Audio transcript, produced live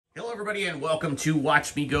Hello everybody and welcome to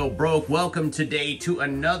Watch Me Go Broke. Welcome today to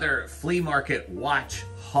another flea market watch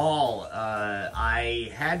haul.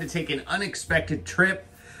 I had to take an unexpected trip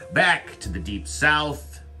back to the deep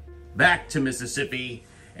south, back to Mississippi,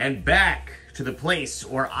 and back to the place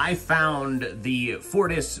where I found the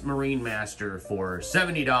Fortis Marinemaster for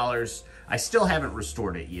 $70. I still haven't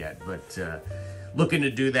restored it yet, but looking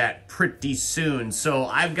to do that pretty soon. So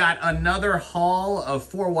I've got another haul of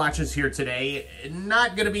 4 watches here today.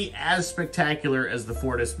 Not going to be as spectacular as the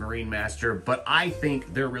Fortis Marinemaster, but I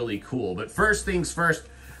think they're really cool. But first things first,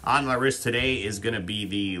 on my wrist today is going to be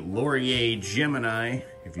the Laurier Gemini,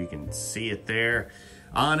 if you can see it there,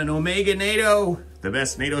 on an Omega NATO, the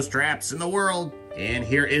best NATO straps in the world. And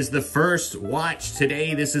here is the first watch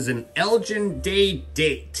today. This is an Elgin Day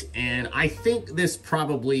date, and I think this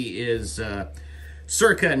probably is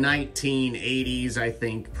circa 1980s, I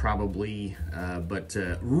think, probably, but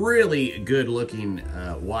really good looking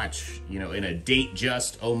watch, you know, in a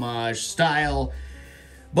date-just homage style.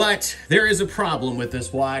 But there is a problem with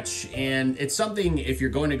this watch, and it's something, if you're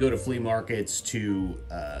going to go to flea markets to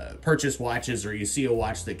purchase watches, or you see a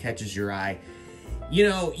watch that catches your eye, you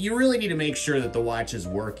know, you really need to make sure that the watch is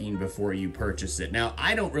working before you purchase it. Now,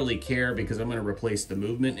 I don't really care because I'm going to replace the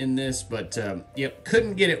movement in this, but yep,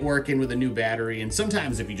 couldn't get it working with a new battery. And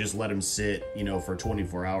sometimes if you just let them sit, you know, for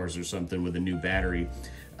 24 hours or something with a new battery,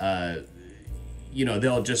 you know,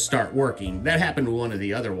 they'll just start working. That happened to one of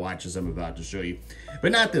the other watches I'm about to show you,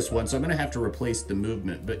 but not this one. So I'm going to have to replace the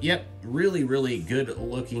movement. But yep, really, really good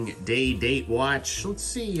looking day date watch. Let's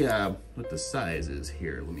see what the size is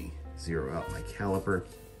here. Let me zero out my caliper.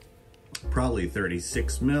 Probably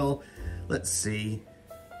 36 mil. Let's see.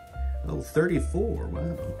 Oh, 34.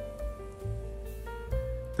 Wow.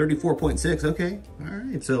 34.6. Okay. All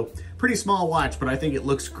right. So pretty small watch, but I think it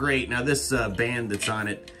looks great. Now this band that's on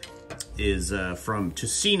it is from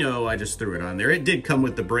Ticino. I just threw it on there. It did come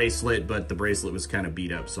with the bracelet, but the bracelet was kind of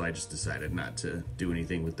beat up, so I just decided not to do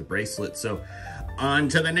anything with the bracelet. So on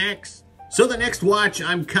to the next. So the next watch,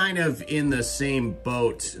 I'm kind of in the same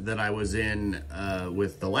boat that I was in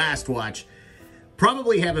with the last watch.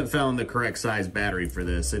 Probably haven't found the correct size battery for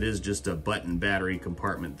this. It is just a button battery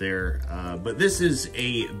compartment there. But this is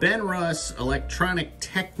a Benrus Electronic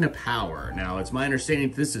Technopower. Now, it's my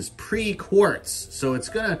understanding that this is pre-quartz, so it's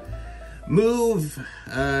gonna move,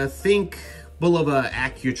 think Bulova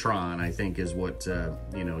Accutron, I think is what,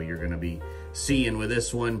 you know, you're gonna be seeing with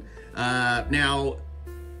this one. Now,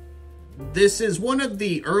 this is one of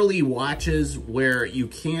the early watches where you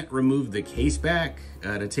can't remove the case back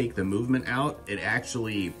to take the movement out. It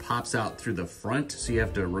actually pops out through the front, so you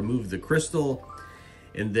have to remove the crystal,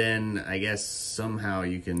 and then I guess somehow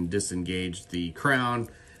you can disengage the crown.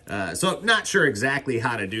 So I'm not sure exactly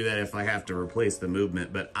how to do that if I have to replace the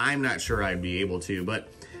movement, but I'm not sure I'd be able to. But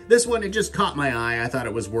this one, it just caught my eye. I thought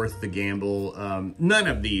it was worth the gamble. None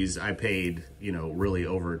of these I paid, you know, really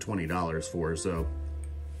over $20 for, so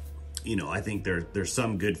you know, I think there's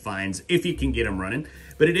some good finds if you can get them running.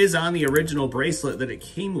 But it is on the original bracelet that it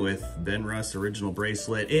came with, Benrus original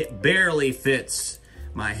bracelet. It barely fits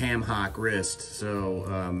my ham hock wrist.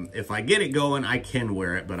 So if I get it going, I can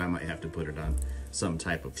wear it, but I might have to put it on some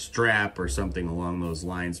type of strap or something along those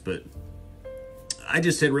lines. But I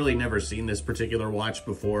just had really never seen this particular watch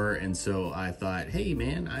before, and so I thought, hey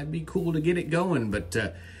man, I'd be cool to get it going. But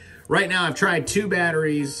right now, I've tried 2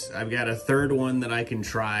 batteries. I've got a third one that I can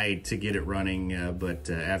try to get it running, but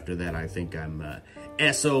after that, I think I'm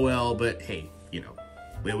SOL. But hey, you know,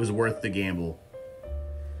 it was worth the gamble.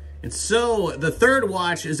 And so the third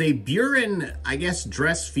watch is a Buren, I guess,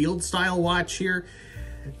 dress field style watch here.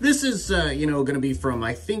 This is, you know, going to be from,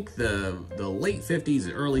 I think, the late 50s,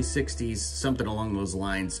 early 60s, something along those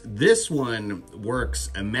lines. This one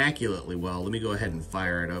works immaculately well. Let me go ahead and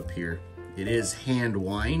fire it up here. It is hand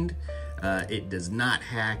wind. It does not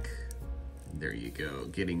hack. There you go,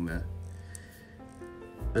 getting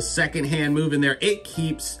the second hand move in there. It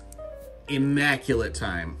keeps immaculate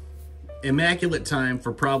time. Immaculate time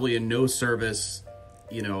for probably a no service.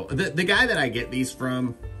 You know, the guy that I get these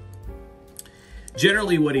from,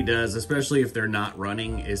 generally what he does, especially if they're not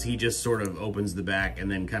running, is he just sort of opens the back and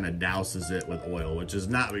then kind of douses it with oil, which is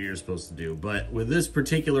not what you're supposed to do. But with this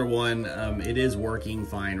particular one, it is working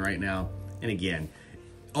fine right now. And again,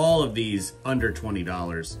 all of these under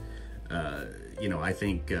 $20, you know, I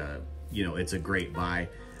think, you know, it's a great buy.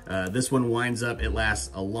 This one winds up, it lasts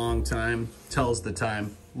a long time, tells the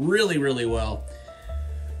time really, really well.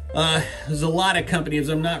 There's a lot of companies,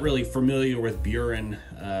 I'm not really familiar with Buren,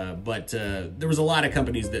 but there was a lot of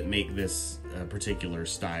companies that make this particular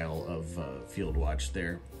style of field watch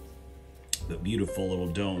there. The beautiful little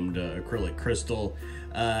domed acrylic crystal.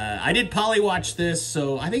 I did polywatch this,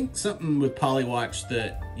 so I think something with polywatch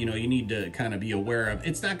that, you know, you need to kind of be aware of.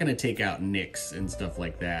 It's not going to take out nicks and stuff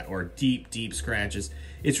like that, or deep scratches.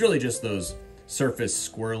 It's really just those surface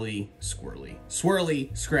swirly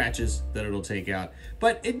scratches that it'll take out.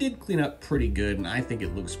 But it did clean up pretty good, and I think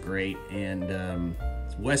it looks great. And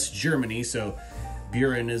West Germany, so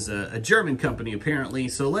Buren is a German company apparently.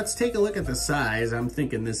 So let's take a look at the size. I'm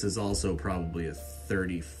thinking this is also probably a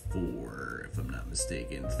 34, if I'm not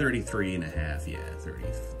mistaken. 33 and a half, yeah,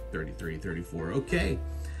 33, 34, okay.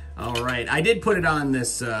 All right, I did put it on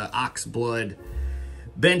this Ox Blood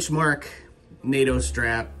Benchmark NATO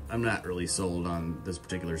strap. I'm not really sold on this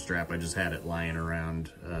particular strap. I just had it lying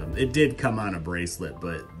around. It did come on a bracelet,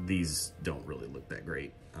 but these don't really look that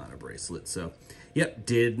great on a bracelet. So, yep,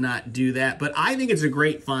 did not do that. But I think it's a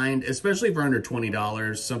great find, especially for under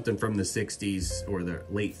 $20. Something from the 60s or the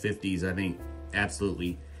late 50s, I think.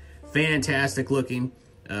 Absolutely fantastic looking.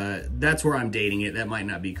 That's where I'm dating it. That might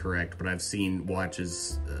not be correct, but I've seen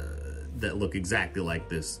watches that look exactly like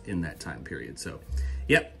this in that time period. So,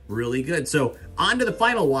 yep, really good. So, on to the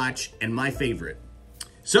final watch and my favorite.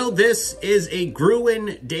 So, this is a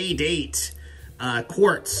Gruen Day Date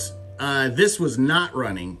quartz. This was not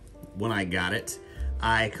running when I got it.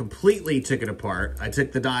 I completely took it apart. I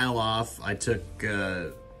took the dial off. I took,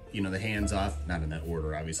 you know, the hands off. Not in that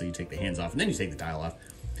order, obviously. You take the hands off and then you take the dial off.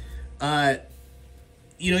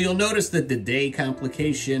 You know, you'll notice that the day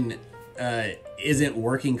complication isn't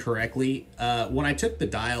working correctly. When I took the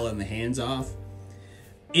dial and the hands off,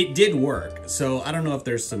 it did work. So I don't know if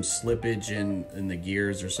there's some slippage in the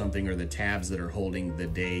gears or something, or the tabs that are holding the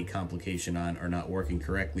day complication on are not working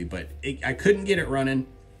correctly, but I couldn't get it running.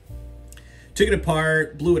 Took it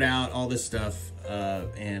apart, blew it out, all this stuff,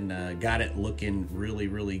 and got it looking really,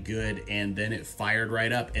 really good. And then it fired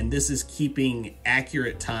right up. And this is keeping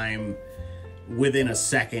accurate time within a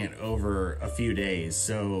second over a few days.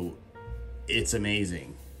 So it's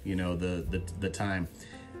amazing, you know, the time.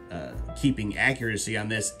 Keeping accuracy on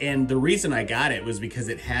this. And the reason I got it was because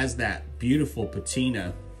it has that beautiful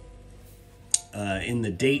patina in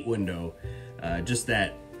the date window, just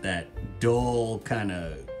that dull kind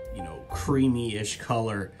of, you know, creamy-ish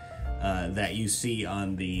color that you see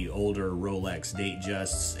on the older Rolex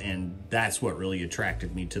Datejusts, and that's what really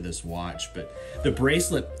attracted me to this watch. But the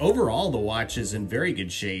bracelet, overall, the watch is in very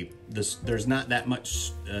good shape. There's not that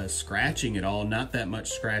much scratching at all, not that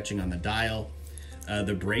much scratching on the dial.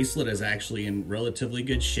 The bracelet is actually in relatively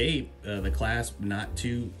good shape. The clasp not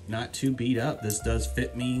too beat up. This does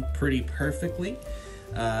fit me pretty perfectly,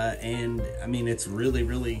 and I mean, it's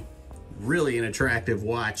really an attractive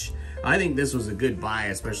watch. I think this was a good buy,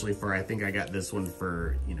 especially for, I think I got this one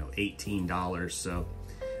for, you know, $18. So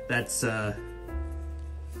that's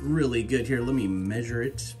really good. Here, let me measure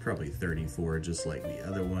it. Probably 34, just like the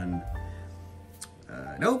other one.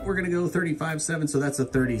 Nope, we're gonna go 35.7, so that's a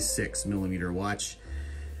 36 millimeter watch.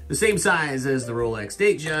 The same size as the Rolex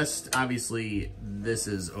Datejust. Obviously, this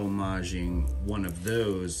is homaging one of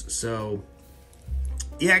those. So,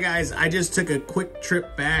 yeah, guys, I just took a quick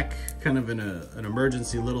trip back, kind of an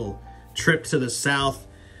emergency little trip to the south.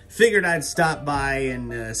 Figured I'd stop by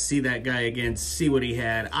and see that guy again, see what he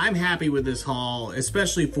had. I'm happy with this haul,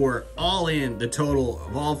 especially for all in. The total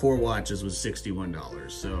of all four watches was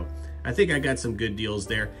 $61. So I think I got some good deals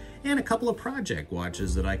there, and a couple of project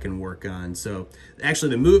watches that I can work on. So actually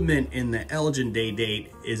the movement in the Elgin Day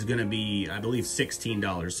Date is gonna be, I believe,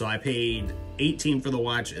 $16. So I paid $18 for the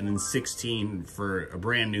watch and then $16 for a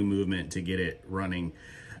brand new movement to get it running.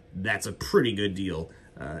 That's a pretty good deal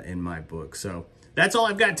in my book. So that's all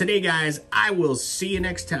I've got today, guys. I will see you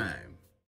next time.